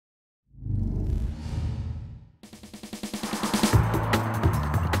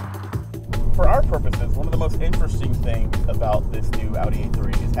our purposes, one of the most interesting things about this new Audi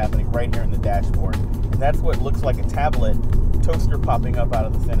A3 is happening right here in the dashboard. And that's what looks like a tablet toaster popping up out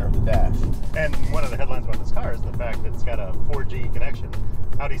of the center of the dash. And one of the headlines about this car is the fact that it's got a 4G connection.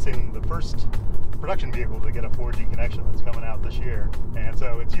 Audi's saying the first production vehicle to get a 4G connection that's coming out this year. And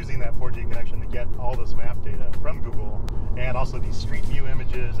so it's using that 4G connection to get all this map data from Google and also these street view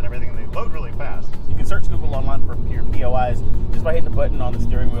images and everything, and they load really fast. You can search Google online for your POIs just by hitting a button on the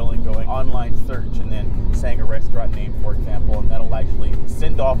steering wheel and going online search and then saying a restaurant name, for example, and that'll actually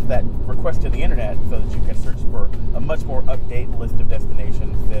send off that request to the internet so that you can search for a much more up-to-date list of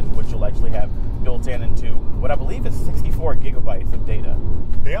destinations than what you'll actually have built into what I believe is 64 gigabytes of data.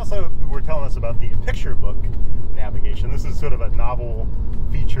 They also were telling us about the picture book navigation. This is sort of a novel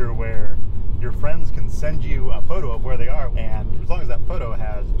feature where your friends can send you a photo of where they are, and as long as that photo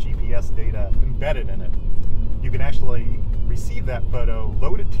has GPS data embedded in it, you can actually receive that photo,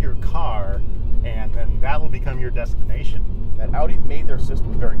 load it to your car, and then that'll become your destination. That Audi's made their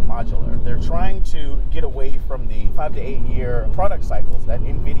system very modular. They're trying to get away from the 5 to 8 year product cycles. That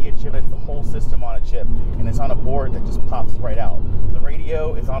Nvidia chip, it's the whole system on a chip, and it's on a board that just pops right out. The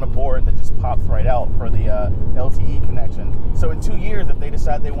radio is on a board that just pops right out for the LTE connection. So in 2 years, if they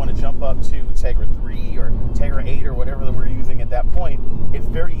decide they want to jump up to Tegra 3 or Tegra 8 or whatever that we're using at that point, it's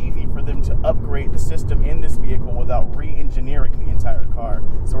very easy for them to upgrade the system in this vehicle without re-engineering the entire car.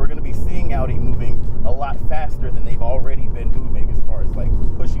 So we're going to be seeing Audi moving a lot faster than they've already been moving